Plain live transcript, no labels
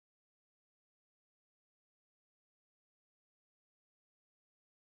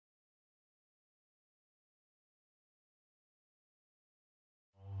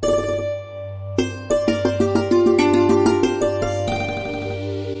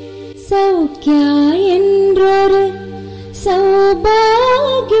Soukya endroru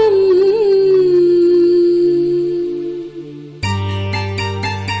Saubagyam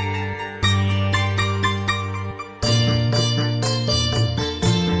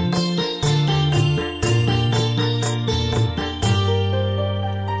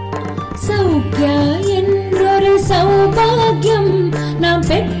Soukya endroru Saubagyam நாம்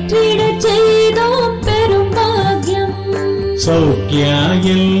பெற்றிடச் செய்தோம் பெரும் பாக்கியம் Soukya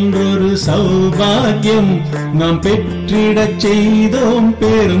endroru Saubagyam நாம் பெற்றிடச் செய்தோம்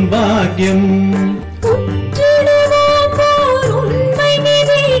பெரும் பாக்கியம் உற்றிடுவோம் ஓர் உண்மை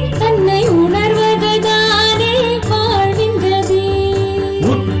நிதி தன்னை உணர்வதுதானே வாழ்வின் கதி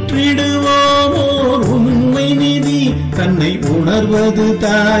உற்றிடுவோம் ஓர் உண்மை நிதி தன்னை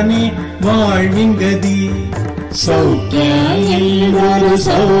உணர்வதுதானே வாழ்வின் கதி Soukya endroru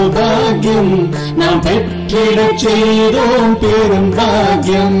Saubagyam நாம் பெற்றிடச் செய்தோம் பெரும்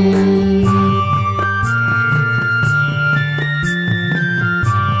பாக்கியம்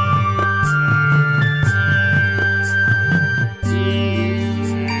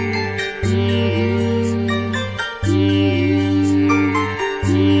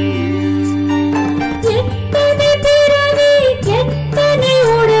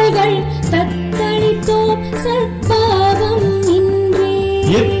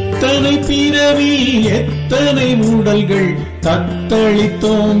எத்தனை பிறவி எத்தனை உடல்கள்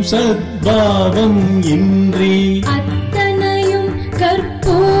தத்தளித்தோம் சத்பாவம் இன்றி அத்தனையும்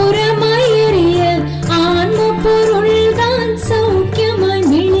கற்பூரமாய் எரிய ஆன்ம பொருள்தான் சௌக்கியமாய்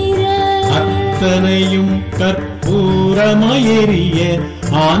மிளிர அத்தனையும் கற்பூரமாய் எரிய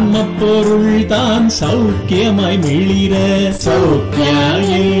ஆன்ம பொருள்தான் சௌக்கியமாய் மிளிர Soukya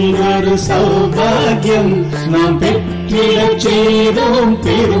endroru Saubagyam நாம் பெற்றிடச் செய்தோம்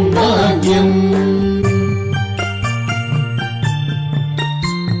பெரும் பாக்கியம்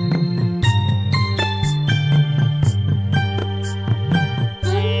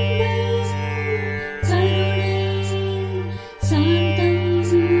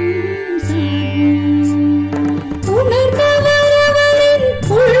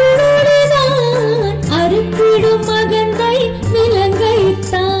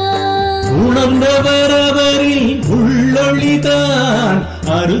உணர்ந்தவரவரில் உள்ளொளிதான்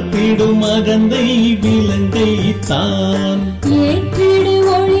அறுத்திடும் அகந்தை விலங்கைத்தான் ஏற்றிடு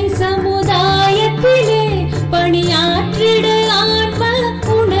ஒளி சமுதாயத்திலே பணியாற்றிடு ஆன்ம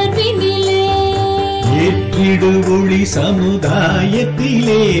உணர்வினிலே ஏற்றிடு ஒளி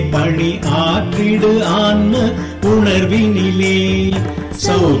சமுதாயத்திலே பணி ஆற்றிடு ஆன்ம உணர்வினிலே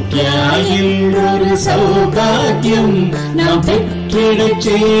Soukya endroru Saubagyam நாம் பெற்றிடச்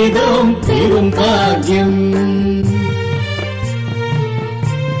செய்தோம் பெரும் பாக்கியம்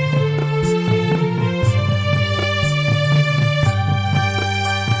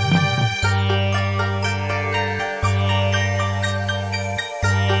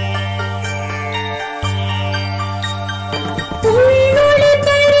உள்ளொளி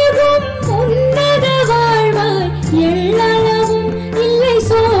பெருகும் உன்னத வாழ்வாய் எள்ளளவும் இல்லை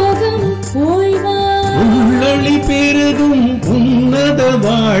சோகம் ஓய்வாய் உள்ளொளி பெருகும் உன்னத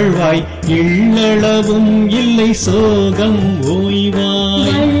வாழ்வாய் எள்ளளவும் இல்லை சோகம் ஓய்வாய்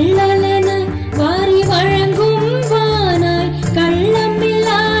வள்ளலென வாரி வழங்கும் வானாய்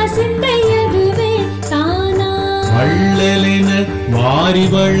கள்ளமில்லா சிந்தை அதுவே தானாய் வள்ளலென வாரி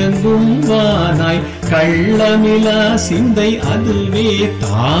வழங்கும் வானாய் கள்ளமிலா சிந்தை அதுவே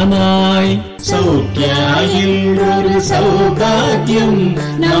தானாய் Soukya endroru Saubagyam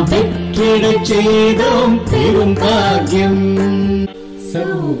நாம் பெற்றிடச் செய்தோம் பெரும் பாக்கியம்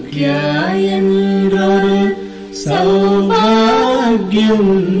Soukya endroru Saubagyam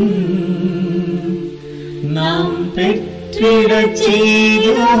நாம் பெற்றிடச்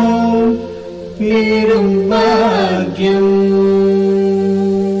செய்தோம் பெரும் பாக்கியம்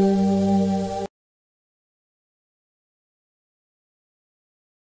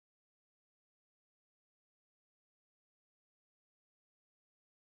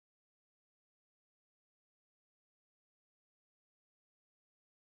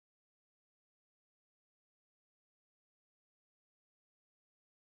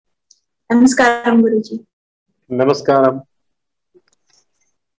Namaskaram, Guruji. Namaskaram.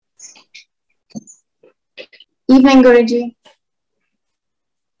 Evening, Guruji.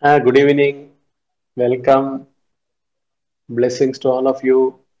 Good evening. Welcome. Blessings to all of you.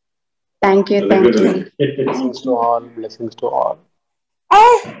 Thank you. Thank you. Blessings to all. Blessings to all.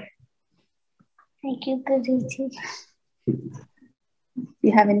 Thank you, Guruji. Do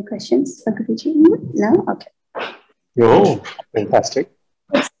you have any questions for Guruji? No? Okay. Oh, fantastic.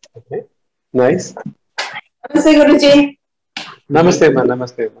 Okay. Nice. Namaste, Guruji. Namaste, ma.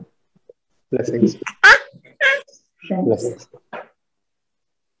 Namaste, ma. Blessings. Blessings.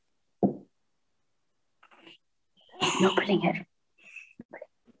 No pulling hair.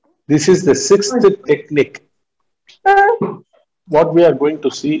 This is the sixth technique. What we are going to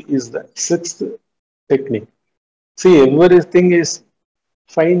see is the sixth technique. See, everything is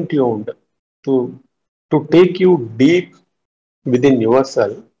fine-tuned to take you deep within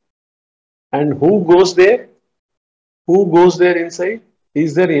yourself. And who goes there? Who goes there inside?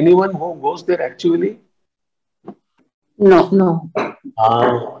 Is there anyone who goes there actually? No, no.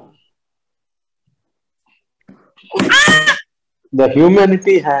 The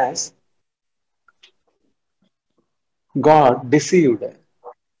humanity has got deceived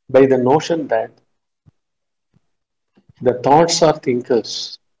by the notion that the thoughts are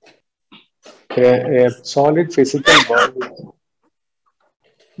thinkers. A solid physical body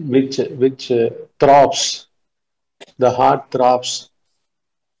which throbs, the heart throbs,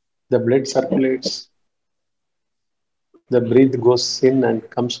 the blood circulates, the breath goes in and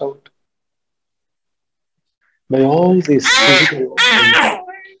comes out. By all these physical actions,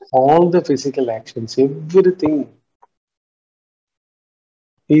 all the physical actions, everything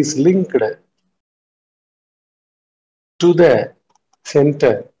is linked to the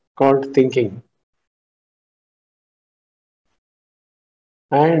center called thinking.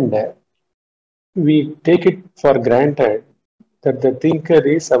 And we take it for granted that the thinker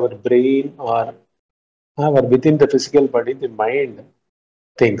is our brain or our within the physical body, the mind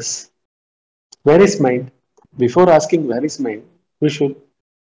thinks. Where is mind? Before asking where is mind, we should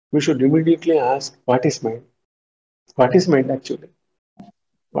immediately ask what is mind? What is mind actually?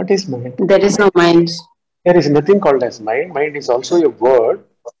 What is mind? There is no mind. There is nothing called as mind. Mind is also a word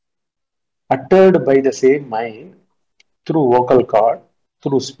uttered by the same mind through vocal cord,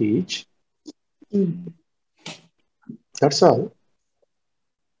 through speech. That's all.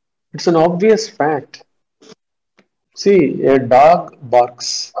 It's an obvious fact. See, a dog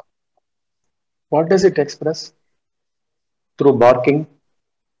barks. What does it express? Through barking,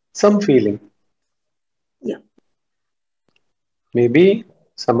 some feeling. Yeah. Maybe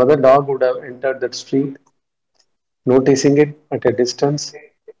some other dog would have entered that street, noticing it at a distance.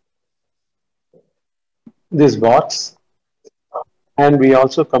 This barks, and we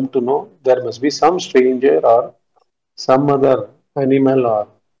also come to know there must be some stranger or some other animal or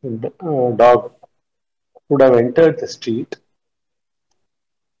dog would have entered the street.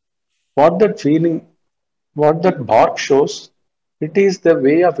 What that feeling, what that bark shows, it is the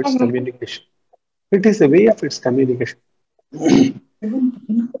way of its communication. It is the way of its communication. It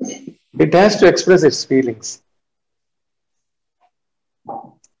has to express its feelings.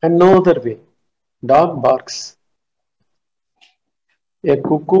 And no other way. Dog barks. A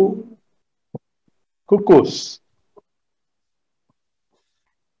cuckoos.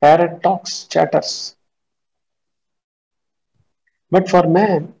 Parrot talks, chatters. But for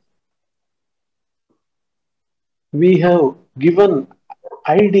man, we have given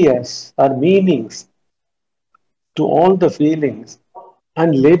ideas or meanings to all the feelings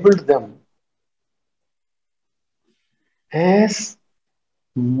and labeled them as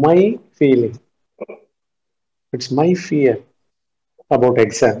my feeling. It's my fear about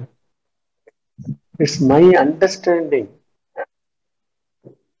exam. It's my understanding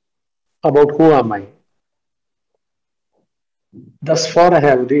about who am I. Thus far I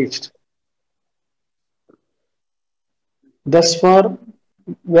have reached. Thus far,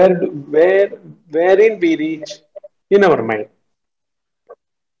 wherein we reach in our mind.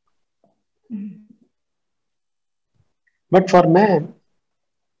 But for man,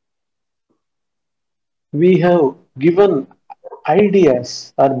 we have given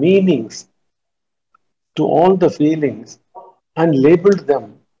ideas or meanings to all the feelings and labeled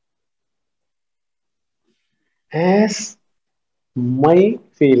them as my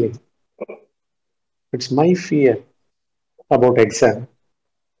feeling. It's my fear about exam.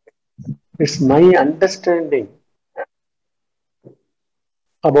 It's my understanding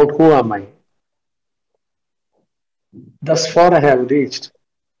about who am I. Thus far I have reached.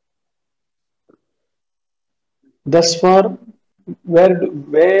 Thus far,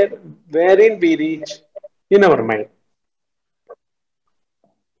 wherein we reach in our mind.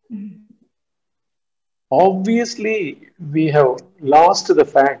 Obviously, we have lost the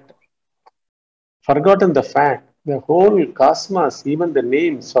fact, forgotten the fact, the whole cosmos, even the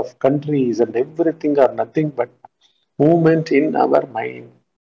names of countries and everything are nothing but movement in our mind,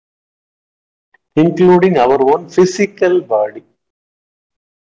 including our own physical body.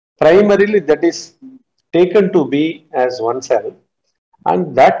 Primarily, that is taken to be as oneself,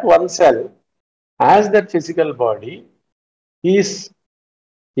 and that oneself, as that physical body, is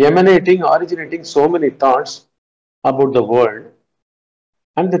emanating, originating so many thoughts about the world.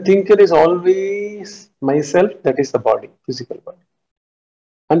 And the thinker is always myself, that is the body, physical body.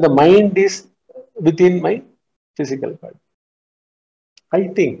 And the mind is within my physical body. I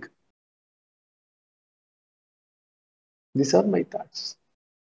think. These are my thoughts.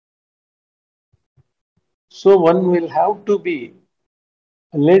 So one will have to be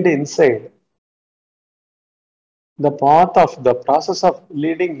led inside. The path of the process of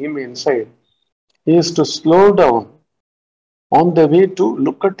leading him inside is to slow down on the way to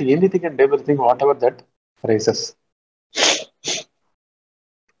look at anything and everything, whatever that arises.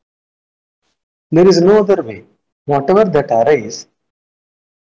 There is no other way. Whatever that arises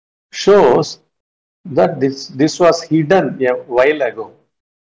shows that this was hidden a while ago.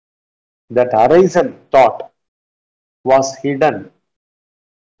 That arisen thought was hidden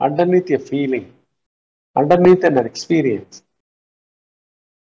underneath a feeling, underneath an experience.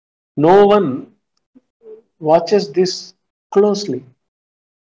 No one watches this closely.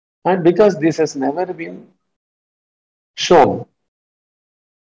 And because this has never been shown,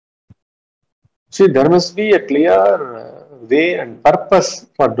 see, there must be a clear way and purpose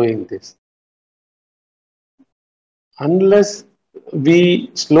for doing this. Unless we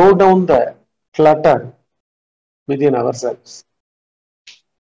slow down the clutter within ourselves,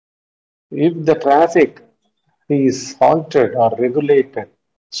 if the traffic is halted or regulated,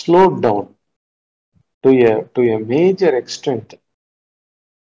 slowed down to a major extent,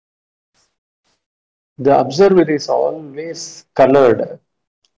 the observer is always colored,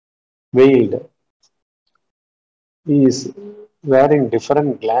 veiled. He is wearing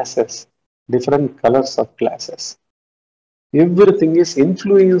different glasses, different colors of glasses. Everything is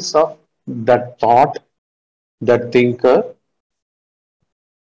influence of that thought, that thinker,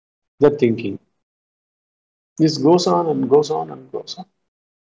 the thinking. This goes on and goes on and goes on.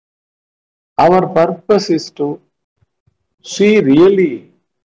 Our purpose is to see really,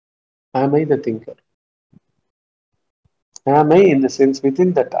 am I the thinker? Am I, in the sense,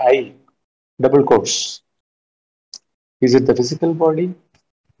 within that I, double quotes? Is it the physical body?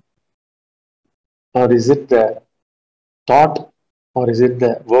 Or is it the thought? Or is it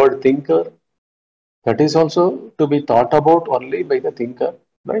the word thinker? That is also to be thought about only by the thinker,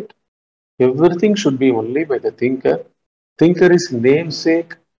 right? Everything should be only by the thinker. Thinker is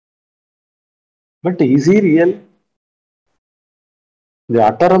namesake. But is he real? The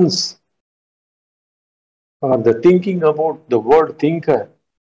utterance or the thinking about the word thinker,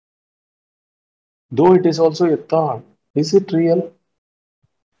 though it is also a thought, is it real?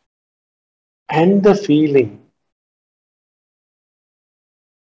 And the feeling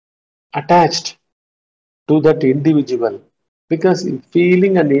attached to that individual, because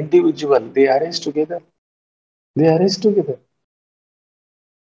feeling and individual, they arise together. They arise together.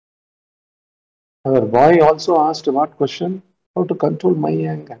 Our boy also asked what question? How to control my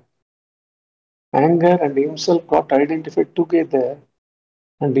anger. Anger and himself got identified together,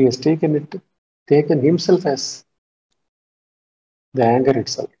 and he has taken himself as the anger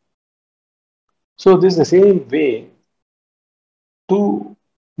itself. So this is the same way to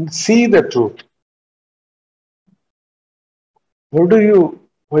see the truth. Why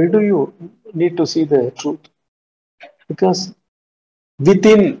do you need to see the truth? Because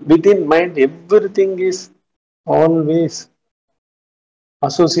within mind, everything is always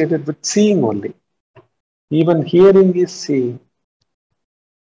associated with seeing only. Even hearing is seeing.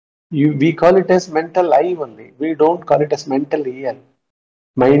 We call it as mental eye only. We don't call it as mental ear.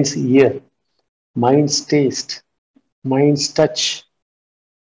 Mind's ear, mind's taste, mind's touch,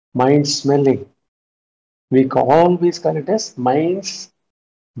 mind's smelling. We always call it as mind's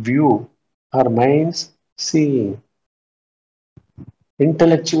view or mind's seeing,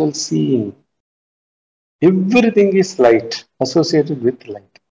 intellectual seeing. Everything is light, associated with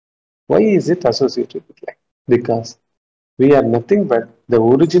light. Why is it associated with light? Because we are nothing but the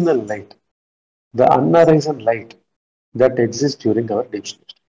original light, the unarisen light that exists during our deep sleep.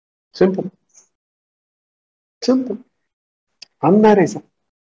 Simple. Simple. Unarisen,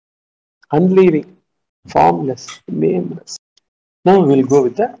 unleaving, formless, nameless. Now we'll go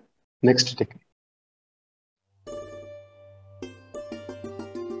with the next technique.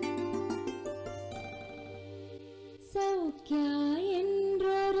 Soukya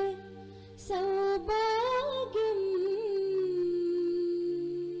endroru saubhagyam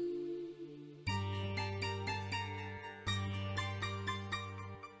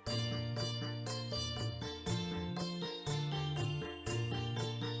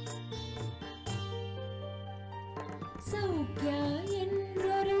Soukya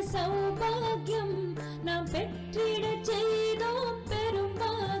endroru saubhagyam நாம் பெற்றிடச் செய்தோம்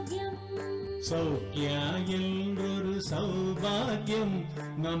பெரும்பாக்கியம் சௌக்கியா என்றொரு சௌபாகியம்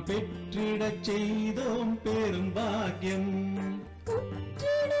நாம் பெற்றிடச் செய்தோம் பெரும் பாக்கியம்.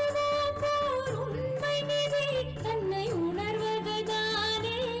 உண்மை நிதி தன்னை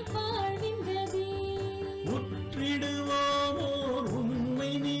உணர்வதுதானே வாழ்வின் கதி. உற்றிடுவோமோர்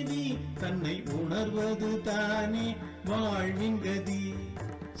உண்மை நிதி தன்னை உணர்வது தானே வாழ்வின் கதி.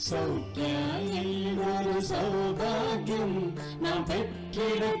 சௌக்கியா என்றொரு சௌபாகியம் நாம்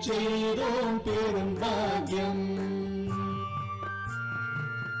பெற்றிடச் செய்தோம் பெரும் பாக்கியம்.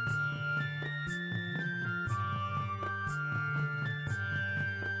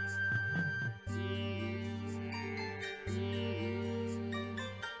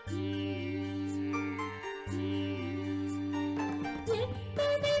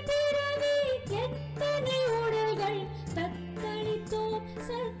 எத்தனை பிறவி எத்தனை உடல்கள் தத்தளித்தோம்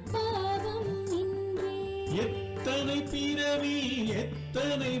சத்பாவம் இன்றே. எத்தனை பிறவி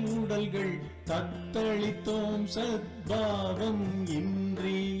எத்தனை உடல்கள் தத்தளித்தோம் சத்பாவம்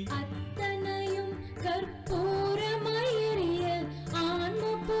இன்றி. அத்தனையும் கற்பூரமாய் எரிய ஆன்ம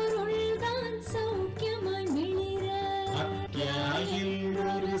பொருள்தான் சௌக்கியமாய் மிளிர. அத்தியாயில்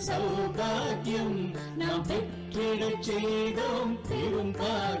ஒரு சௌபாகியம் நாம் பெற்றிடச் செய்தோம் பெரும்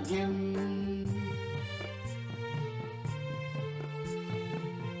பாக்கியம்.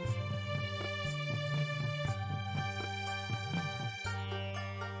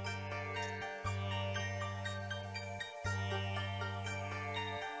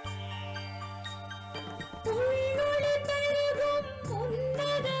 உள்ளொளி பெருகும்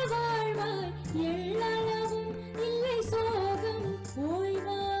உன்னத வாழ்வாய் எள்ளளவும் இல்லை சோகம்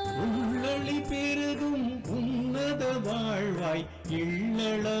ஓய்வாய். உள்ளொளி பெருகும் உன்னத வாழ்வாய்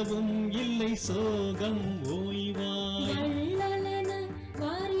எள்ளளவும் இல்லை சோகம் ஓய்வாய். எள்ளலன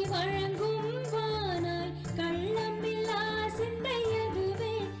வாரி வழங்கும் வானாய் கள்ளமில்லா சிந்தை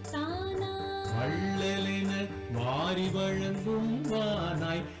அதுவே தானாய். வள்ளலென வாரி வழங்கும்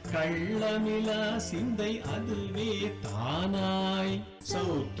வானாய் கள்ளமிலா சிந்தை அதுவே தானாய்.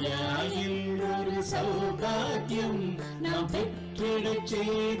 சௌக்கியாயில் ஒரு சௌபாகியம் நாம் பெற்றிடச்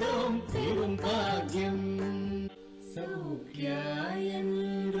செய்தோம் பெரும் பாக்கியம். சௌக்கியா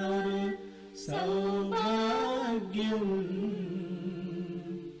என்றொரு சௌபாகியம்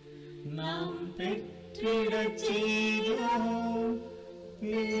நாம் பெற்றிடச் செய்தோம்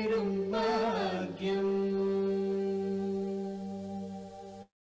பெரும் பாக்கியம்.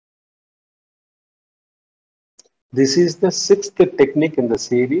 This is the 6th technique in the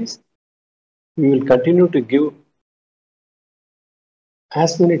series. We will continue to give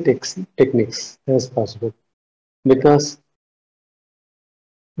as many techniques as possible, because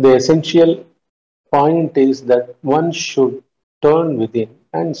the essential point is that one should turn within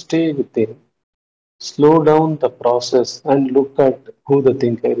and stay within, slow down the process and look at who the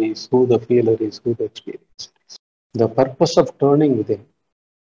thinker is, who the feeler is, who the experiencer is. The purpose of turning within,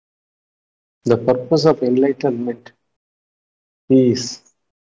 the purpose of enlightenment is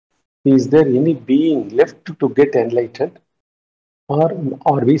there any being left to get enlightened, or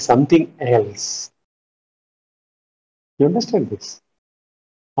are we something else? You understand this?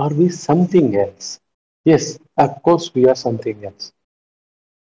 Are we something else? Yes, of course we are something else.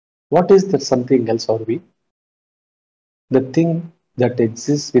 What is that something else are we? The thing that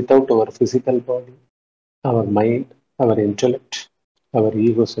exists without our physical body, our mind, our intellect, our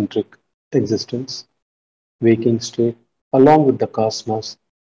egocentric existence, waking state, along with the cosmos,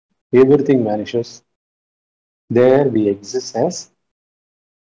 everything vanishes. There we exist as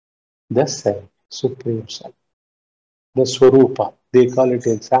the self, supreme self, the Swarupa. They call it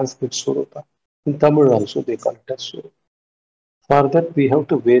in Sanskrit Swarupa. In Tamil also they call it as Swarupa. For that we have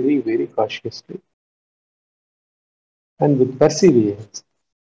to very, very cautiously and with perseverance,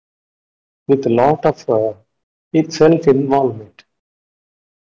 with a lot of self-involvement,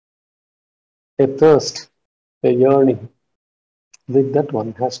 a thirst, a yearning, with that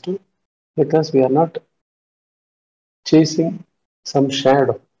one has to, because we are not chasing some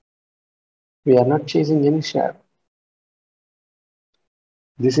shadow. We are not chasing any shadow.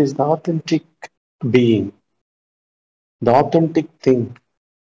 This is the authentic being, the authentic thing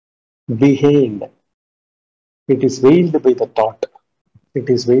behind. It is veiled by the thought, it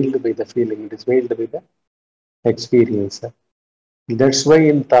is veiled by the feeling, it is veiled by the experiencer. That's why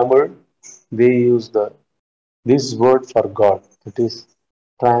in Tamil they use this word for God, that is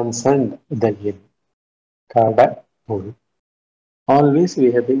Transcend-IN. KADA. Always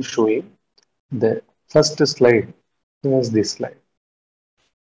we have been showing the first slide as this slide,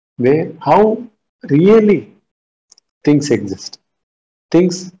 where how really things exist.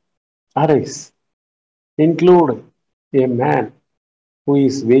 Things arise, including a man who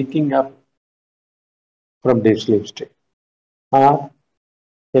is waking up from deep sleep state. Or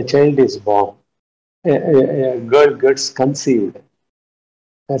a child is born, a girl gets conceived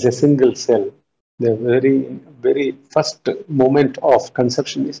as a single cell. The very first moment of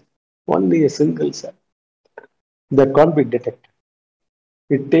conception is only a single cell that can't be detected.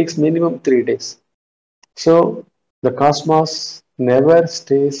 It takes minimum 3 days. So the cosmos never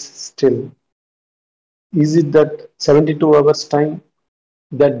stays still. Is it that 72 hours time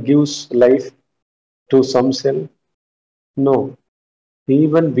that gives life to some cell? No.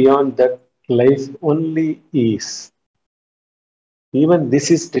 Even beyond that, life only is. Even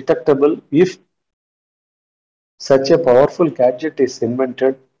this is detectable if such a powerful gadget is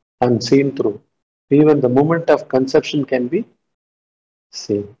invented and seen through. Even the moment of conception can be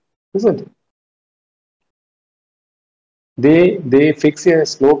seen, isn't it? They fix a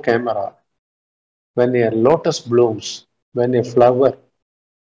slow camera when a lotus blooms, when a flower,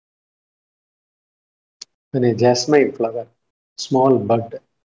 when a jasmine flower, small bud,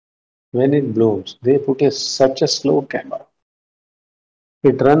 when it blooms, they put such a slow camera.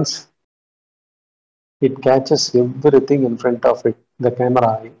 It runs, it catches everything in front of it, the camera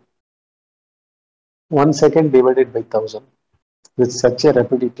eye. 1 second divided by 1000 with such a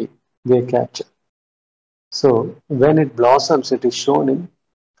rapidity they capture. So when it blossoms, it is shown in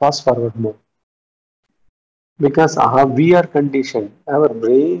fast forward mode. Because we are conditioned, our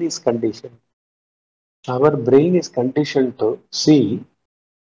brain is conditioned. Our brain is conditioned to see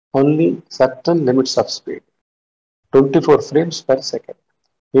only certain limits of speed, 24 frames per second.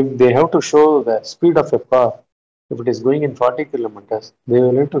 If they have to show the speed of a car, if it is going in 40 kilometers, they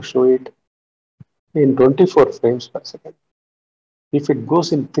will have to show it in 24 frames per second. If it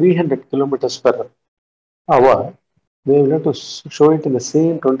goes in 300 kilometers per hour, they will have to show it in the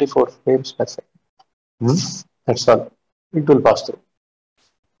same 24 frames per second. That's all. It will pass through.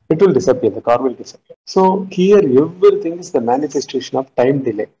 It will disappear. The car will disappear. So here everything is the manifestation of time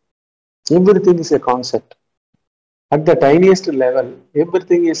delay. Everything is a concept. At the tiniest level,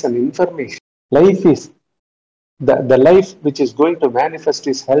 everything is an information. Life is the life which is going to manifest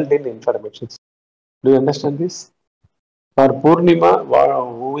is held in information. Do you understand this? For Purnima,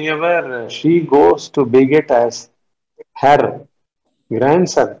 whoever she goes to beget as her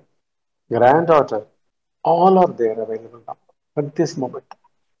grandson, granddaughter, all are there available now at this moment.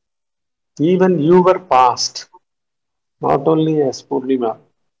 Even you were past, not only as Purnima,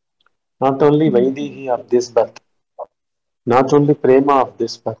 not only Vaidehi of this birth, not only Prema of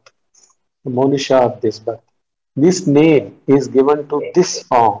this birth, Monisha of this birth. This name is given to this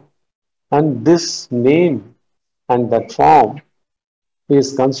form, and this name and that form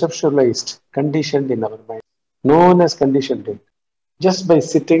is conceptualized, conditioned in our mind. No one has conditioned it. Just by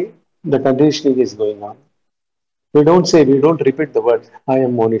sitting, the conditioning is going on. We don't repeat the word, I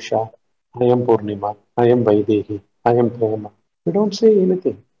am Monisha, I am Purnima, I am Vaidehi, I am Prema. We don't say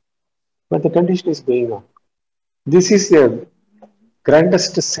anything, but the condition is going on. This is the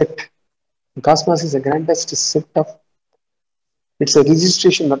grandest set. The cosmos is the grandest set of, it's a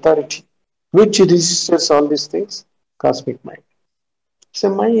registration authority. Which registers all these things? Cosmic mind. It's a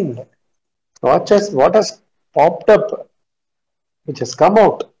mind. What has popped up, which has come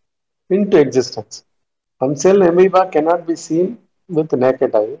out into existence. One cell amoeba cannot be seen with the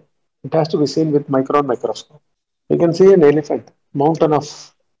naked eye. It has to be seen with micron microscope. You can see an elephant, mountain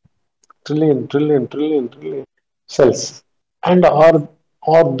of trillion cells. And are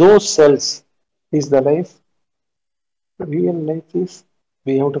those cells is the life? The real life is,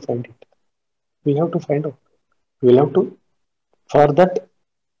 we have to find it. We have to find out. We'll have to, for that,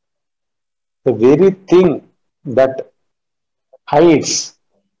 the very thing that hides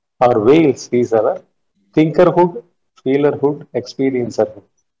or veils is our thinkerhood, feelerhood, experiencerhood.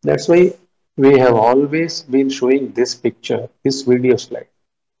 That's why we have always been showing this picture, this video slide.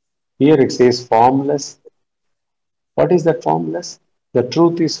 Here it says formless. What is that formless? The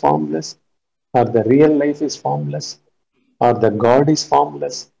truth is formless, or the real life is formless, or the God is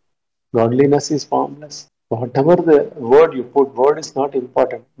formless, godliness is formless. Whatever the word you put, word is not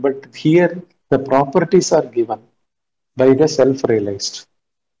important. But here the properties are given by the self-realized.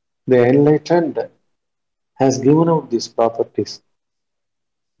 The enlightened has given out these properties.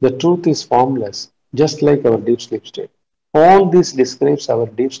 The truth is formless, just like our deep sleep state. All this describes our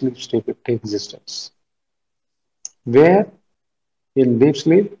deep sleep state existence. Where in deep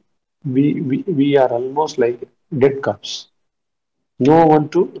sleep, we are almost like dead corpse. No one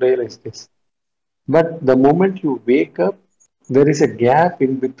to realize this. But the moment you wake up, there is a gap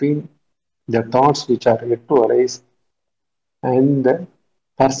in between the thoughts which are yet to arise and the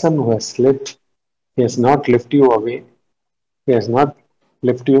person who has slept. He has not left you away. He has not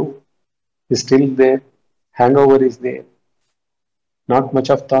left you. He is still there. hangover is there, not much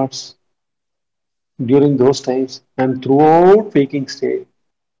of thoughts during those times, and throughout waking state,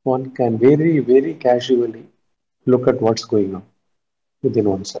 one can very, very casually look at what's going on within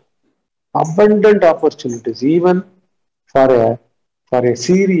oneself. Abundant opportunities, even for a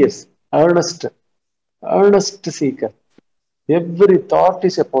serious, earnest seeker. Every thought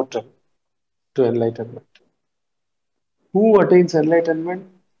is a portal to enlightenment. Who attains enlightenment?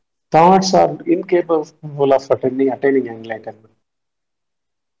 Thoughts are incapable of attaining enlightenment.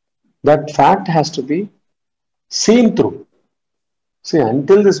 That fact has to be seen through. See,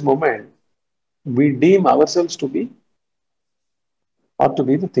 until this moment, we deem ourselves to be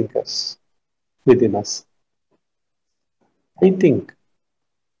the thinkers within us. I think,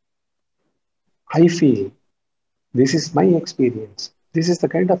 I feel, this is my experience. This is the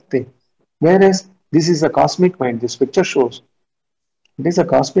kind of thing. Whereas this is a cosmic mind, this picture shows it is a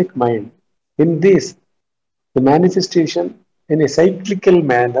cosmic mind. In this, the manifestation in a cyclical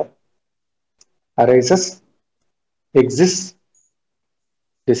manner arises, exists,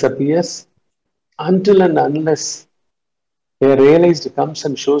 disappears, until and unless a realized comes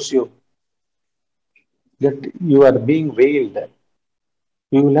and shows you that you are being veiled.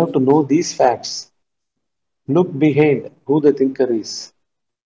 You will have to know these facts. Look behind who the thinker is.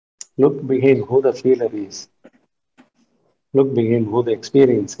 Look behind who the feeler is. Look behind who the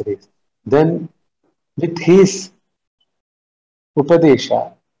experiencer is. Then, with his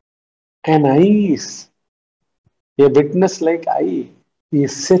Upadesha, an eye is a witness like eye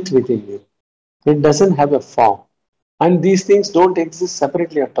is set within you. It doesn't have a form. And these things don't exist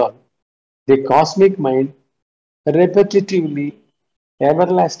separately at all. The cosmic mind repetitively,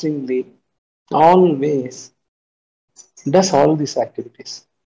 everlastingly, always does all these activities.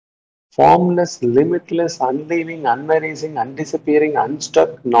 Formless, limitless, unleaving, unerasing, undisappearing,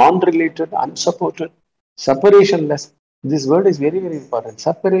 unstuck, non-related, unsupported, separationless. This word is very, very important.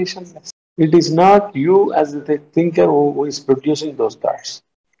 Separationless. It is not you as the thinker who is producing those thoughts,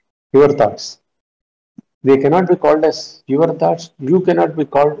 your thoughts. They cannot be called as your thoughts. You cannot be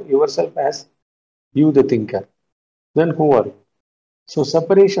called yourself as you, the thinker. Then who are you? So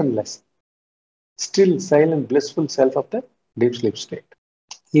separationless, still, silent, blissful self of the deep sleep state.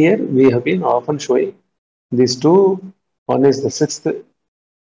 Here we have been often showing these two. One is the sixth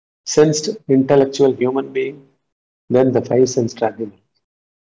sensed intellectual human being, then the five sensed animal.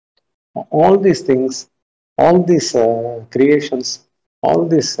 All these things, all these creations, all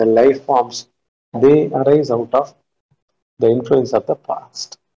these life forms, they arise out of the influence of the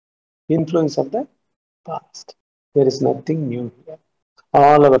past. Influence of the past. There is nothing new here.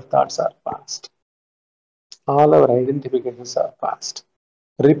 All our thoughts are past. All our identifications are past.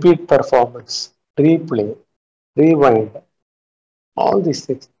 Repeat performance, replay, rewind, all these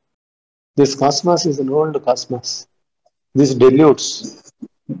things. This cosmos is an old cosmos. This dilutes.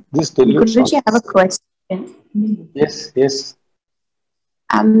 This dilutes. Guruji, I have a question. Yes, yes.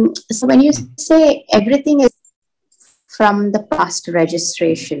 So when you say everything is from the past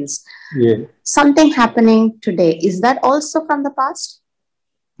registrations, Yeah. something happening today, is that also from the past?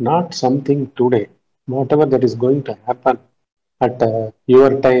 Not something today. Whatever that is going to happen at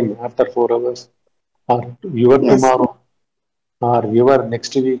your time after 4 hours, or your tomorrow, or your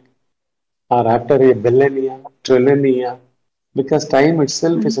next week, or after a millennia, trillennia, because time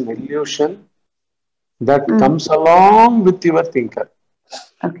itself is an illusion that comes along with your thinker.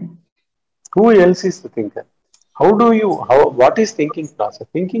 Okay. Who else is the thinker? What is thinking process?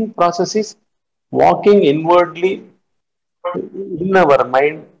 Thinking process is walking inwardly in our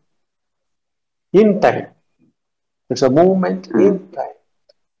mind in time. It's a movement in time.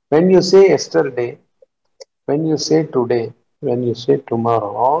 When you say yesterday, when you say today, when you say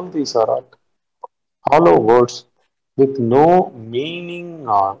tomorrow, all these are all hollow words with no meaning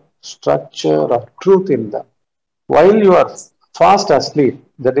or structure or truth in them. While you are fast asleep,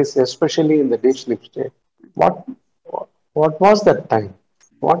 that is especially in the deep sleep state, what was that time?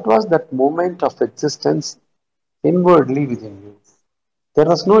 What was that moment of existence inwardly within you? There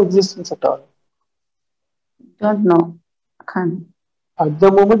was no existence at all. Don't know. Can't. At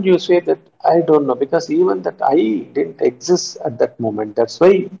the moment you say that I don't know, because even that I didn't exist at that moment. That's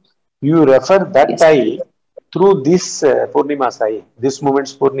why you refer that I through this Purnima's I, this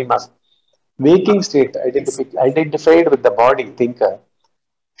moment's Purnima's waking state identified with the body thinker.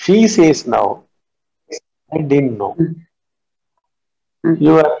 She says now, I didn't know.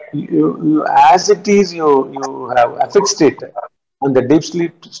 You as it is, you have affixed it on the deep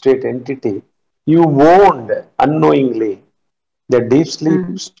sleep state entity. You owned unknowingly the deep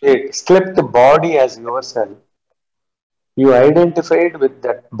sleep state, slept body as yourself. You identified with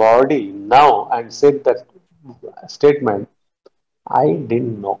that body now and said that statement, I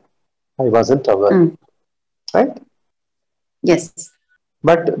didn't know. I wasn't aware. Right? Yes.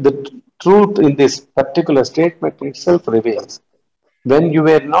 But the truth in this particular statement itself reveals when you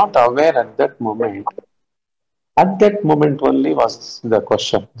were not aware at that moment only was the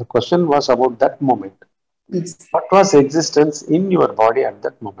question. The question was about that moment. Yes. What was existence in your body at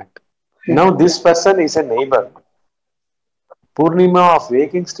that moment? Yeah. Now this person is a neighbor. Purnima of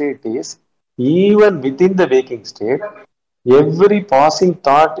waking state is even within the waking state, every passing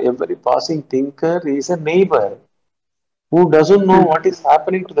thought, every passing thinker is a neighbor who doesn't know what is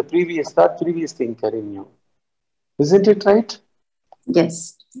happening to the previous thought, previous thinker in you. Isn't it right?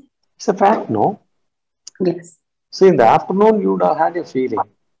 Yes. It's a fact, no? Yes. So in the afternoon, you would have had a feeling.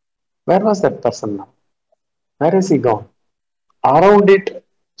 Where was that person now? Where has he gone? Around it,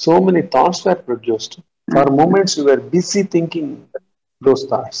 so many thoughts were produced. For moments, you were busy thinking those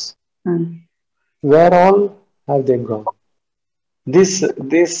thoughts. Where all have they gone? This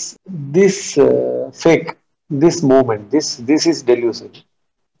fake, this moment, this is delusion.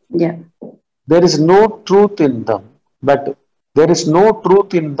 Yeah. There is no truth in them, but there is no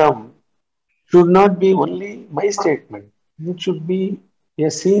truth in them should not be only my statement. It should be a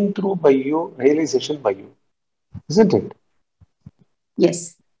seen through by you, realization by you. Isn't it?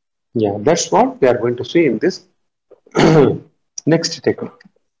 Yes. Yeah, that's what we are going to see in this next technique.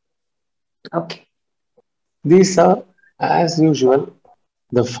 Okay. These are, as usual,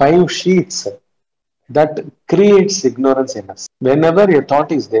 the 5 sheets that creates ignorance in us. Whenever a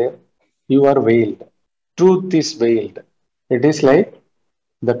thought is there, you are veiled. Truth is veiled. It is like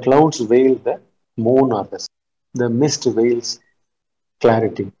the clouds veil the moon or the sun. The mist veils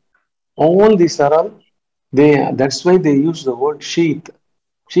clarity. All these are all, that's why they use the word sheath.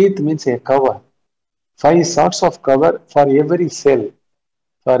 Sheath means a cover. 5 sorts of cover for every cell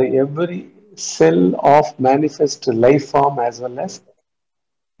of manifest life form as well as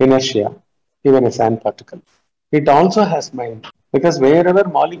inertia, even a sand particle. It also has mind because wherever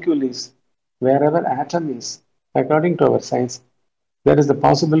molecule is, wherever atom is, according to our science, there is the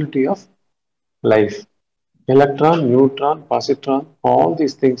possibility of life. Electron, neutron, positron, all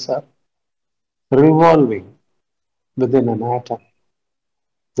these things are revolving within an atom.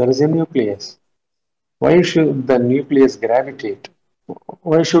 There is a nucleus. Why should the nucleus gravitate?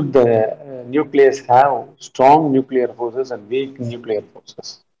 Why should the nucleus have strong nuclear forces and weak nuclear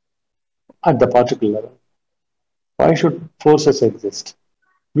forces at the particle level? Why should forces exist?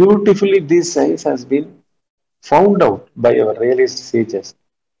 Beautifully, this science has been found out by our realist sages.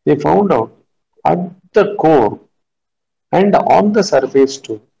 They found out at the core and on the surface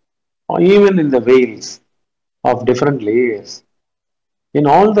too, or even in the veils of different layers, in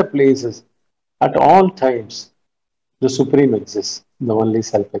all the places, at all times, the Supreme exists, the only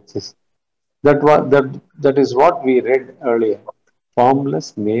Self exists. That is what we read earlier.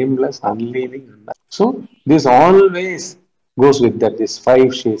 Formless, nameless, unleaving. So this always goes with that, these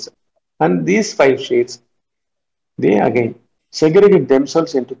 5 shades. And these 5 shades, they again segregate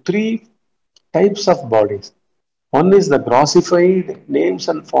themselves into 3 types of bodies. One is the grossified names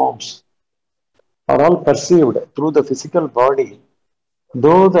and forms are all perceived through the physical body.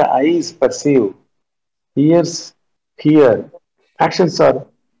 Though the eyes perceive, ears hear, actions are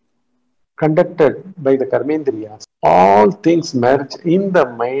conducted by the karmendriyas. All things merge in the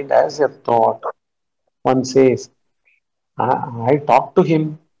mind as a thought. One says, I talked to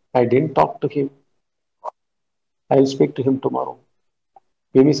him, I didn't talk to him, I'll speak to him tomorrow.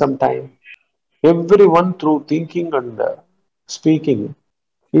 Give me some time. Everyone through thinking and speaking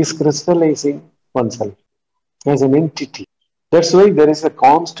is crystallizing oneself as an entity. That's why there is a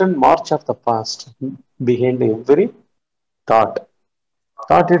constant march of the past behind every thought.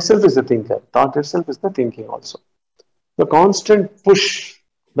 Thought itself is the thinker. Thought itself is the thinking also. The constant push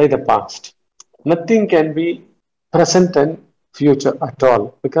by the past. Nothing can be present and future at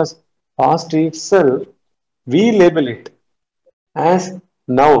all because past itself, we label it as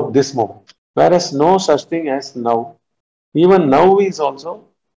now, this moment. Whereas no such thing as now. Even now is also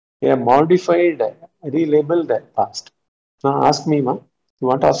a modified, relabeled past. Now ask me, ma. You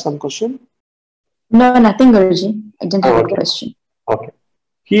want to ask some question? No, nothing, Guruji. I didn't have a Okay. question. Okay.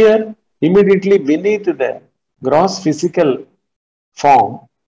 Here, immediately beneath the gross physical form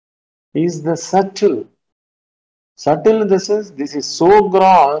is the subtle. Subtle in the sense, this is so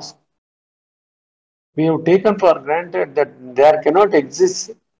gross, we have taken for granted that there cannot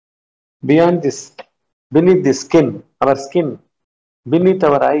exist beyond this, beneath the skin, beneath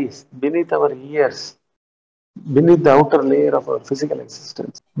our eyes, beneath our ears, beneath the outer layer of our physical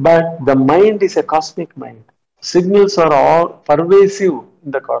existence. But the mind is a cosmic mind. Signals are all pervasive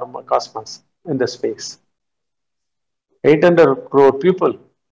in the cosmos, in the space. 800 crore people.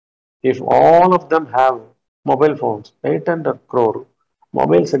 If all of them have mobile phones, 800 crore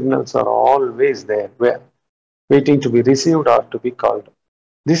mobile signals are always there, waiting to be received or to be called.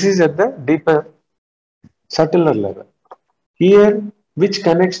 This is at the deeper, subtler level. Here, which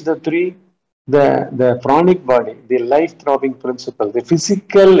connects the three, the pranic body, the life-throbbing principle, the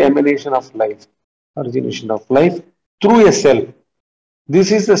physical emanation of life, origination of life through a cell.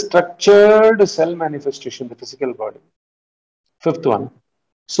 This is the structured cell manifestation, the physical body. Fifth one.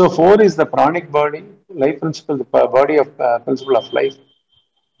 So four is the pranic body, life principle, the body of principle of life.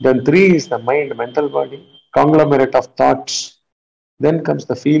 Then three is the mind, mental body, conglomerate of thoughts. Then comes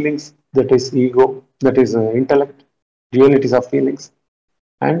the feelings, that is ego, that is intellect, dualities of feelings.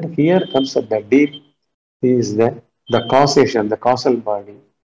 And here comes at the deep is the causation, the causal body.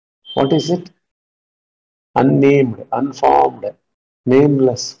 What is it? Unnamed, unformed,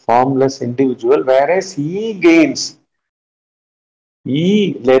 nameless, formless individual, whereas he gains,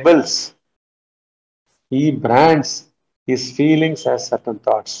 he labels, he brands his feelings as certain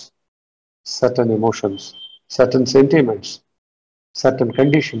thoughts, certain emotions, certain sentiments, certain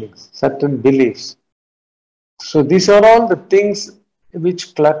conditionings, certain beliefs. So these are all the things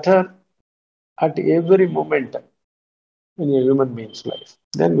which clutter at every moment in a human being's life.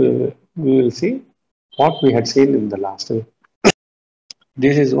 Then we will see what we had seen in the last.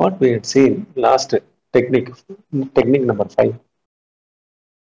 This is what we had seen last technique number 5.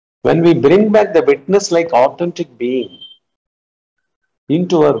 When we bring back the witness like authentic being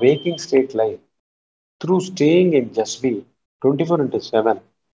into our waking state life through staying in just be 24/7,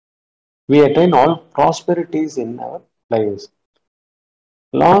 we attain all prosperities in our lives.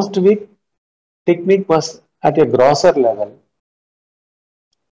 Last week, technique was at a grosser level.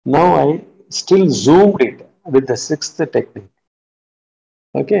 Now I still zoomed it with the 6th technique.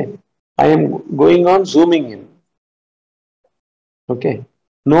 Okay, I am going on zooming in. Okay,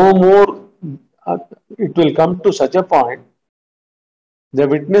 no more, it will come to such a point, the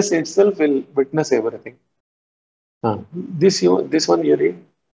witness itself will witness everything. This one you read,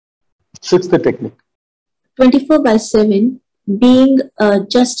 6th technique. 24/7, being a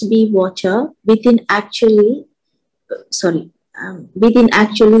just be watcher within actually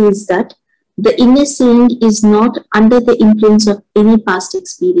is that the inner seeing is not under the influence of any past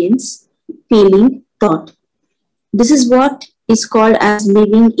experience, feeling, thought. This is what is called as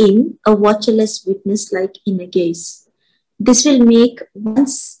living in a watcherless witness-like inner gaze. This will make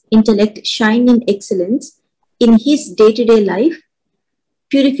one's intellect shine in excellence in his day-to-day life.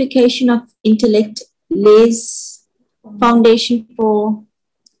 Purification of intellect lays foundation for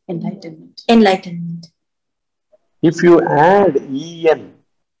enlightenment. If you add en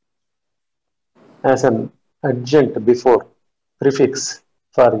as an adjunct before prefix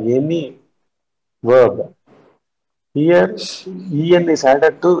for any verb, here en is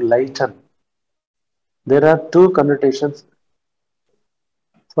added to lighten. There are two connotations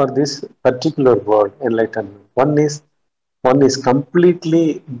for this particular word, enlightenment. One is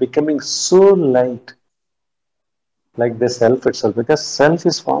completely becoming so light, like the self itself, because self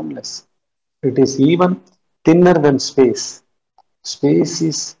is formless. It is even thinner than space. Space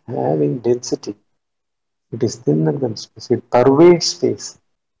is having density. It is thinner than space. It pervades space.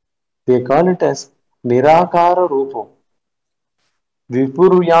 They call it as Nirakara Rupo.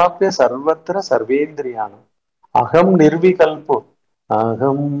 Vipuryapya Sarvatra Sarvendriyana. Aham Nirvikalpo.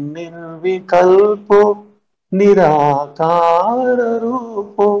 Aham Nirvikalpo Nirakara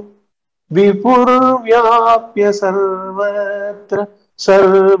Rupo. Vipurvyapya Sarvatra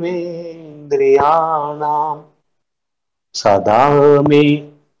Sarvendriyanam.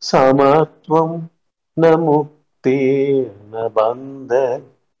 Sadame Samatvam Namukte Nabandha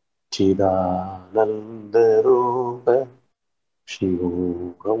Chidananda Rupa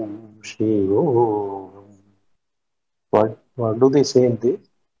Shivogam Shivogam. What do they say in this?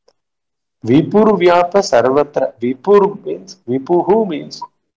 Vipur Vyapa Sarvatra. Vipur means, Vipuhu means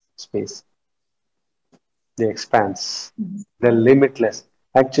space. The expanse, the limitless.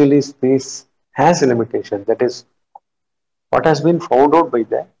 Actually, space has a limitation. That is what has been found out by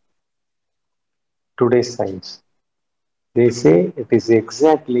the today's science. They say it is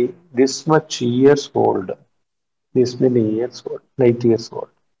exactly this much years old, this many years old, 90 years old.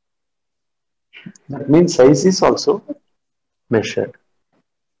 That means size is also measured.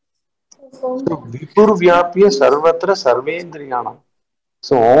 So, Vipur Vyapya Sarvatra Sarvendriyana.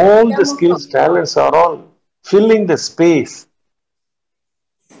 So, all the skills, talents are all filling the space.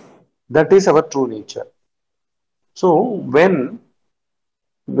 That is our true nature. So, when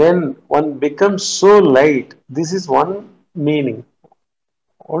one becomes so light, this is one meaning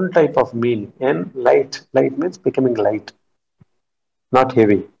one type of meaning. And light. Light means becoming light, not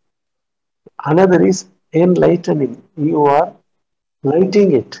heavy. Another is enlightening. You are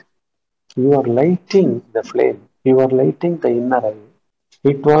lighting it. You are lighting the flame. You are lighting the inner eye.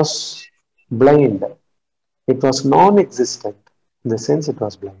 It was blind. It was non-existent. In the sense it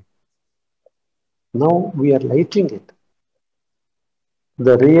was blind. Now we are lighting it.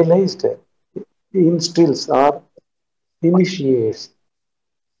 The realized instills or initiates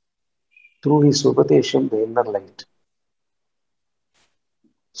through his Upadesham the inner light.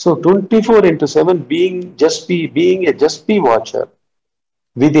 So 24 into 7 being a just be watcher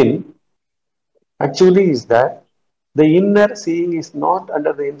within actually is that the inner seeing is not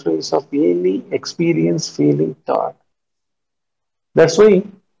under the influence of any experience, feeling, thought. That's why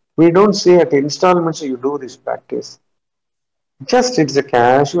we don't say at installments you do this practice. Just it's a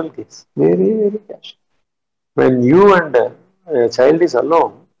casual case, very, very casual. When you and a child is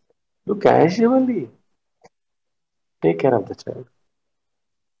alone, you casually take care of the child.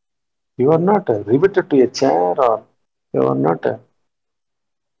 You are not riveted to a chair or you are not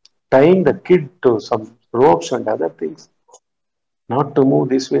tying the kid to some ropes and other things, not to move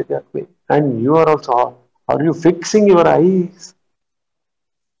this way, that way. And you are also, are you fixing your eyes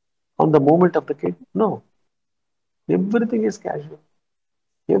on the movement of the kid? No. Everything is casual.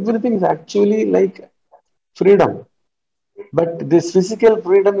 Everything is actually like freedom. But this physical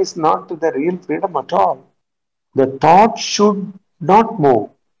freedom is not the real freedom at all. The thought should not move.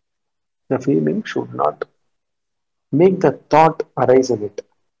 The feeling should not make the thought arise in it.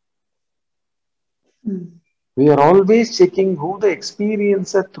 We are always checking who the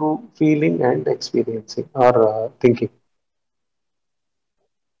experiencer through feeling and experiencing or thinking.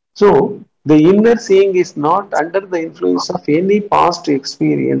 So the inner seeing is not under the influence of any past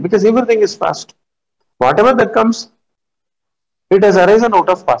experience because everything is past. Whatever that comes, it has arisen out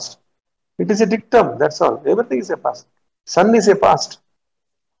of past. It is a dictum, that's all. Everything is a past. Sun is a past.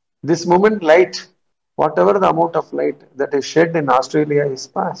 This moment light, whatever the amount of light that is shed in Australia is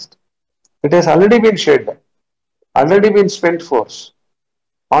past. It has already been shed, already been spent force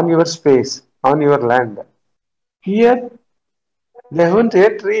on your space, on your land. Here, they haven't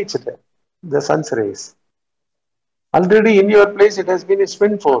yet reached the sun's rays. Already in your place, it has been a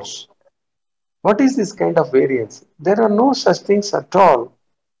spent force. What is this kind of variance? There are no such things at all.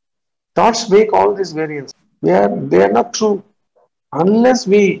 Thoughts make all this variance. They are not true. Unless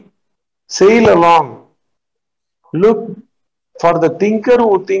we sail along, look for the thinker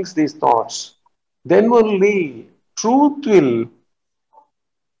who thinks these thoughts, then only truth will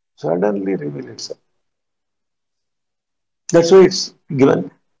suddenly reveal itself. That's why it's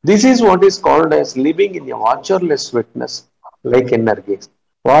given. This is what is called as living in a watcherless witness like inner gaze.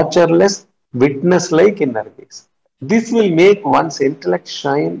 Watcherless witness like inner gaze. This will make one's intellect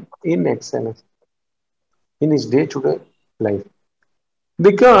shine in excellence in his day-to-day life.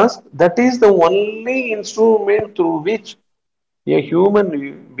 Because that is the only instrument through which a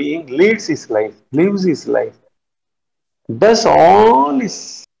human being leads his life, lives his life, does all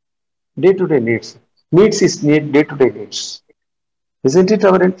his day-to-day needs, meets his day-to-day needs. Isn't it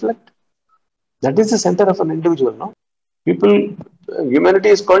our intellect? That is the center of an individual, no? People, humanity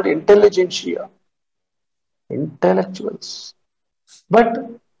is called intelligentsia, intellectuals. But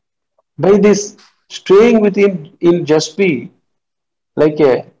by this staying within in just be like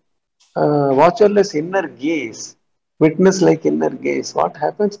a watcherless inner gaze, witness like inner gaze, what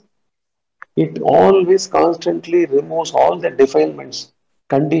happens? It always constantly removes all the defilements,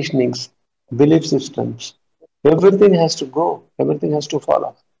 conditionings, belief systems. Everything has to go, everything has to fall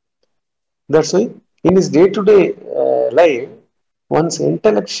off. That's why in his day-to-day life, one's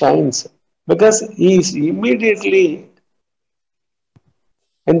intellect shines because he is immediately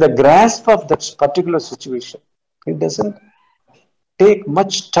in the grasp of that particular situation. It doesn't take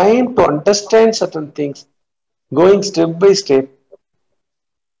much time to understand certain things. Going step by step,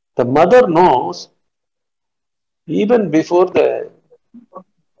 the mother knows even before the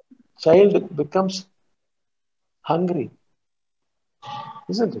child becomes hungry,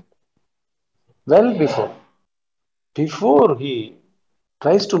 isn't it? Well before. Before he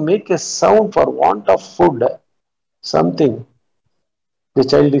tries to make a sound for want of food, something, the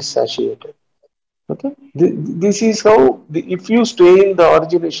child is satiated. Okay? This is how, if you stay in the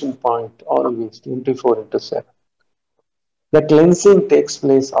origination point always 24 into 7, the cleansing takes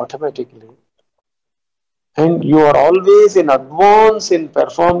place automatically. And you are always in advance in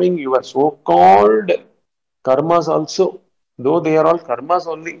performing your so-called karmas also, though they are all karmas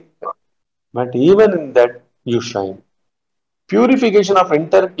only. But even in that, you shine. Purification of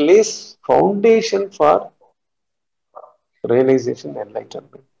intellect lays foundation for realization,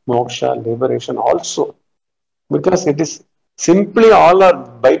 enlightenment, moksha, liberation also. Because it is simply all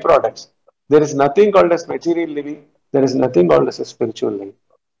are byproducts. There is nothing called as material living. There is nothing called as a spiritual living.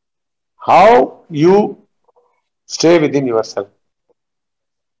 How you stay within yourself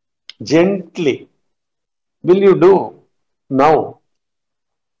gently will you do now?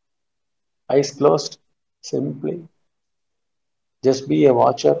 Eyes closed, simply. Just be a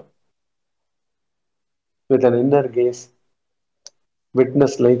watcher with an inner gaze,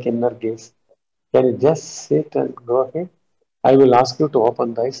 witness like inner gaze. Can you just sit and go ahead? I will ask you to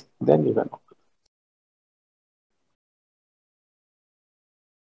open the eyes, then you can open.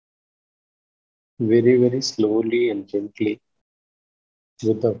 Very, very slowly and gently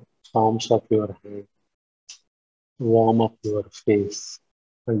with the palms of your hand, warm up your face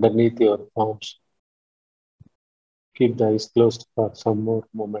underneath your palms. Keep the eyes closed for some more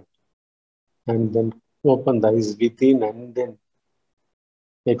moment and then open the eyes within and then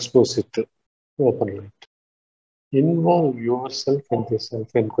expose it to open light. Involve yourself in the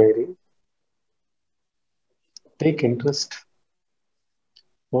self-inquiry. Take interest.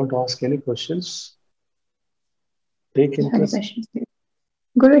 Want to ask any questions? Take interest.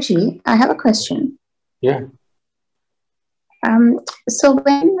 Guruji, I have a question. Yeah. So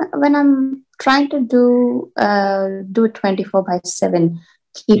when I'm trying to do 24/7,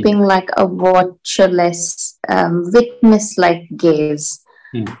 keeping like a watcherless, witness-like gaze,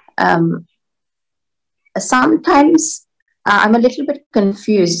 sometimes I'm a little bit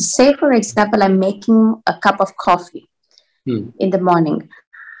confused. Say, for example, I'm making a cup of coffee in the morning.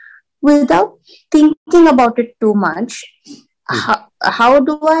 Without thinking about it too much, how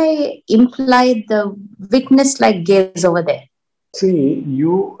do I imply the witness-like gaze over there? See,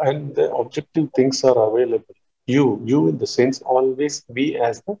 you and the objective things are available. You in the sense always be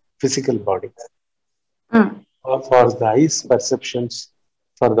as the physical body. For the eyes perceptions,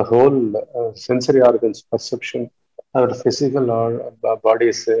 for the whole sensory organs perception, our physical or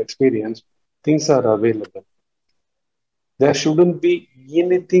body's experience, things are available. There shouldn't be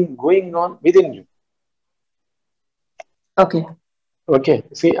anything going on within you. Okay. Okay.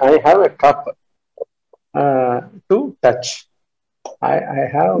 See, I have a cup to touch. I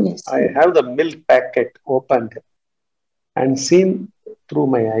have the milk packet opened and seen through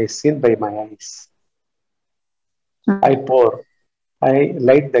my eyes, seen by my eyes. I pour. I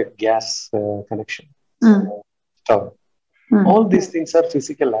light the gas connection. Stove. All these things are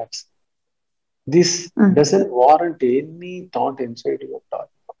physical acts. This doesn't warrant any thought inside your thought.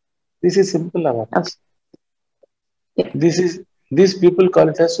 This is simple awareness. These people call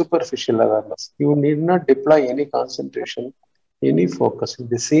it as superficial awareness. You need not deploy any concentration, any focus.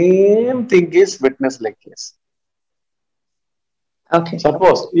 The same thing is witness-like case. Okay.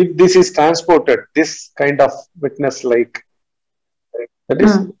 Suppose if this is transported, this kind of witness-like, that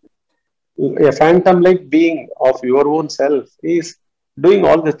is a phantom-like being of your own self is doing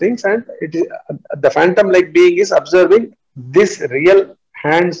all the things, and it is, the phantom-like being is observing this real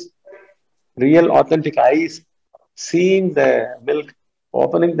hands, real authentic eyes, seeing the milk,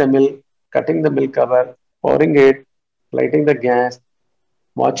 opening the milk, cutting the milk cover, pouring it, lighting the gas,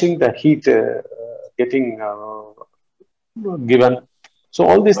 watching the heat getting given. So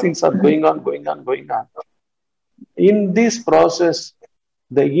all these things are going on. In this process,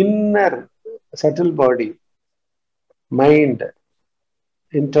 the inner subtle body, mind,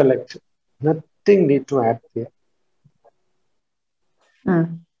 intellect, nothing need to add there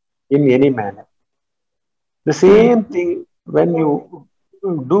in any manner. The same thing when you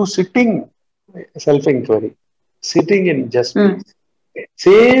do sitting self-inquiry, sitting in just peace.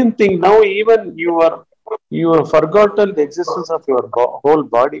 Same thing now, even you have forgotten the existence of your whole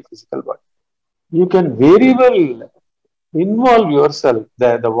body, physical body. You can very well involve yourself,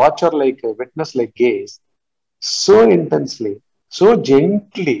 the watcher like a witness like gaze, so intensely, so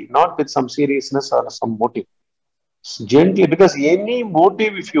gently, not with some seriousness or some motive. Gently, because any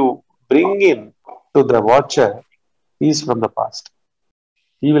motive if you bring in to the watcher is from the past.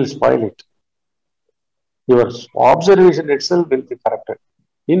 He will spoil it. Your observation itself will be corrupted.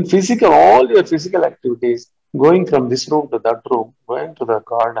 In physical, all your physical activities, going from this room to that room, going to the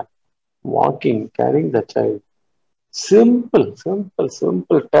garden, walking, carrying the child, simple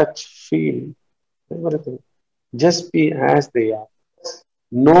touch, feel, everything. Just be as they are.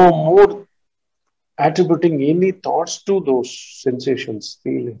 No more attributing any thoughts to those sensations,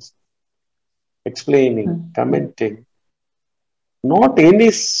 feelings, explaining, commenting. Not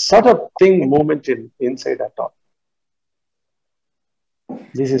any sort of thing, moment inside at all.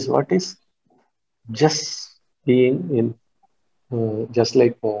 This is what is just being in, just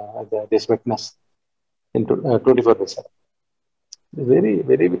like this witness in 24/7. Very,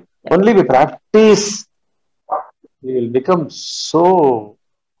 very, only with practice, you will become so,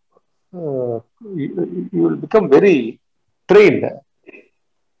 you will become very trained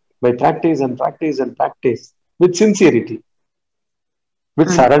by practice and practice and practice with sincerity, with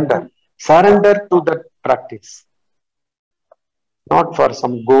surrender. Surrender to that practice, not for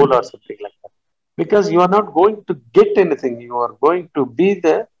some goal or something like that. Because you are not going to get anything, you are going to be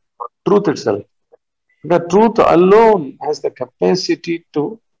the truth itself. The truth alone has the capacity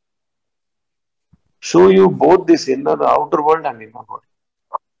to show you both this inner, the outer world and inner world.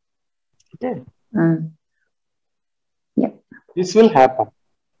 Okay. Yep. This will happen.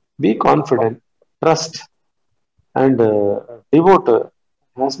 Be confident, trust, and devote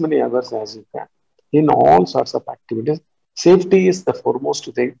as many hours as you can in all sorts of activities. Safety is the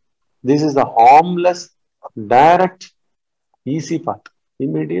foremost thing. This is the harmless, direct, easy path,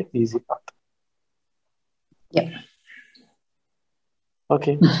 immediate, easy path. Yep.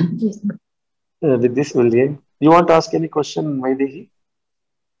 Okay. With this, we'll end. You want to ask any question, Maithreyaa?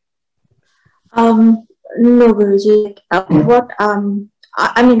 No, Guruji. I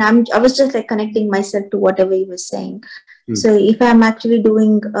was just like connecting myself to whatever you were saying. So if I'm actually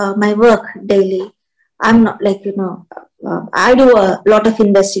doing my work daily, I'm not like, I do a lot of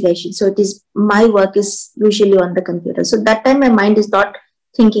investigation. So it is, my work is usually on the computer. So that time my mind is not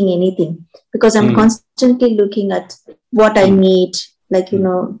thinking anything because I'm constantly looking at what I need, like,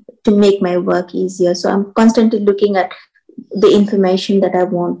 to make my work easier. So I'm constantly looking at the information that I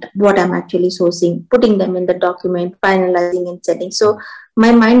want, what I'm actually sourcing, putting them in the document, finalizing and setting. So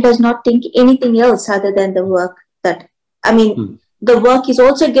my mind does not think anything else other than the work that, the work is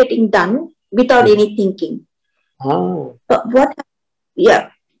also getting done without any thinking. But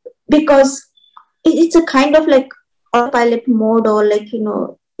because it's a kind of like autopilot mode, or like,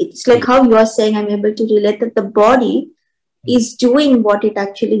 it's like how you are saying, I'm able to relate that the body is doing what it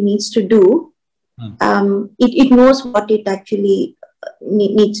actually needs to do. It knows what it actually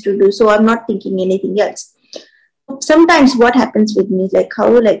needs to do. So I'm not thinking anything else. Sometimes what happens with me is like how,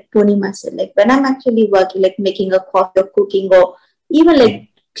 like Purnima said, like when I'm actually working, like making a coffee or cooking or even like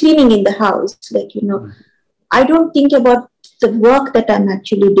cleaning in the house, like, I don't think about the work that I'm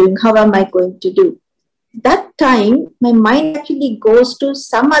actually doing. How am I going to do? That time, my mind actually goes to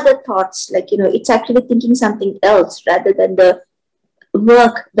some other thoughts, like, it's actually thinking something else rather than the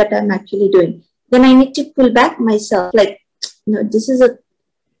work that I'm actually doing. Then I need to pull back myself, like, this is a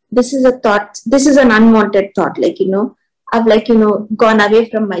thought, this is an unwanted thought, like, I've like, gone away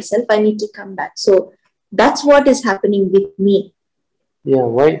from myself, I need to come back. So that's what is happening with me. Yeah,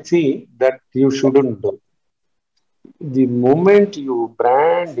 why? See, that you shouldn't do. The moment you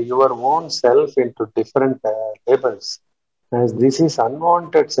brand your own self into different labels, as this is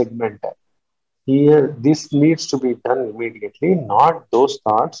unwanted segment, here this needs to be done immediately, not those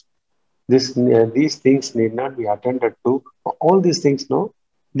thoughts. These things need not be attended to. All these things, no.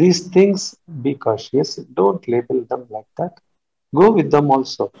 These things, be cautious. Don't label them like that. Go with them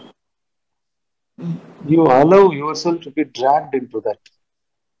also. You allow yourself to be dragged into that.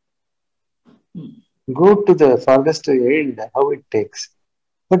 Go to the farthest end, how it takes.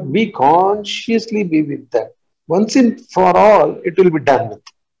 But be consciously be with that. Once and for all, it will be done with.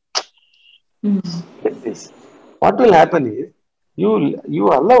 Like this. What will happen is, you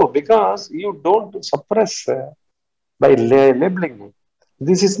allow, because you don't suppress by labeling it.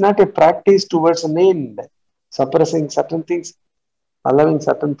 This is not a practice towards an end. Suppressing certain things, allowing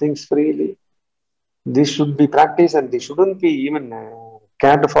certain things freely. This should be practiced, and they shouldn't be even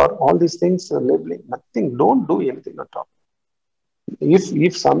cared for. All these things, labeling, nothing. Don't do anything at all.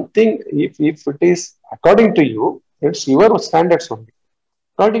 If something, if it is according to you, it's your standards only.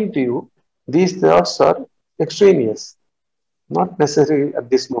 According to you, these thoughts are extraneous, not necessary at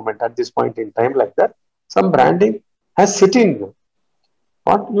this moment, at this point in time, like that. Some branding has set in.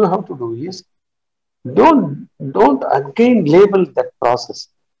 What you have to do is, don't again label that process.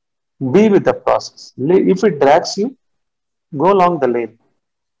 Be with the process. If it drags you, go along the lane.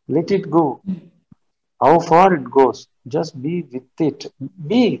 Let it go. How far it goes, just be with it.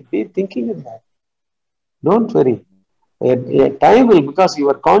 Be thinking in that. Don't worry. A time will, because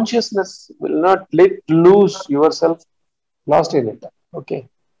your consciousness will not let loose yourself, lost in it. Okay.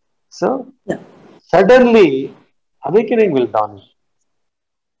 So suddenly awakening will dawn in.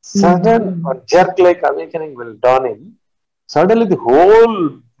 Sudden or jerk like awakening will dawn in. Suddenly the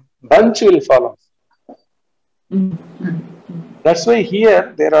whole bunch will follow. That's why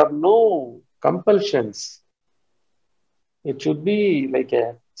here there are no compulsions. It should be like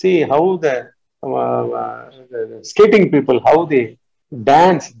see how the skating people, how they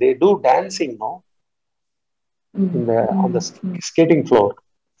dance, they do dancing, no? on the skating floor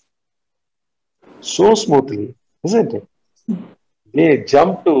so smoothly, isn't it? They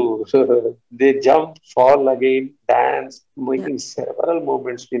jump they jump, fall again, dance, making several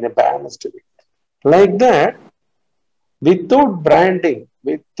movements in a balanced way. Like that, without branding,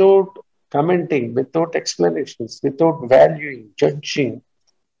 without commenting, without explanations, without valuing, judging,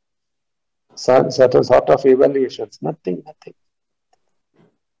 certain sort of evaluations, nothing.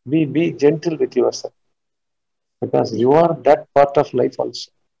 Be gentle with yourself because you are that part of life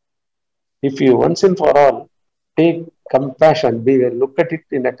also. If you once and for all take compassion, look at it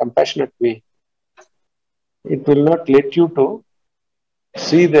in a compassionate way, it will not let you to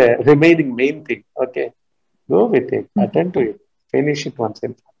see the remaining main thing. Okay, go with it, attend to it, finish it once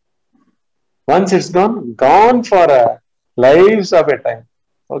and for all. Once it's gone for a lives of a time.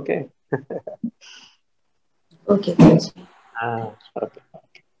 Okay. Okay. Okay.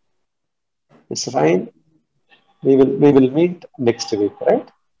 It's fine. We will meet next week, right?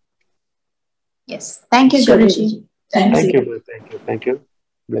 Yes. Thank you, Sure, Guruji. Thank you. Thank you.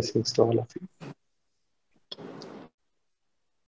 Blessings to all of you.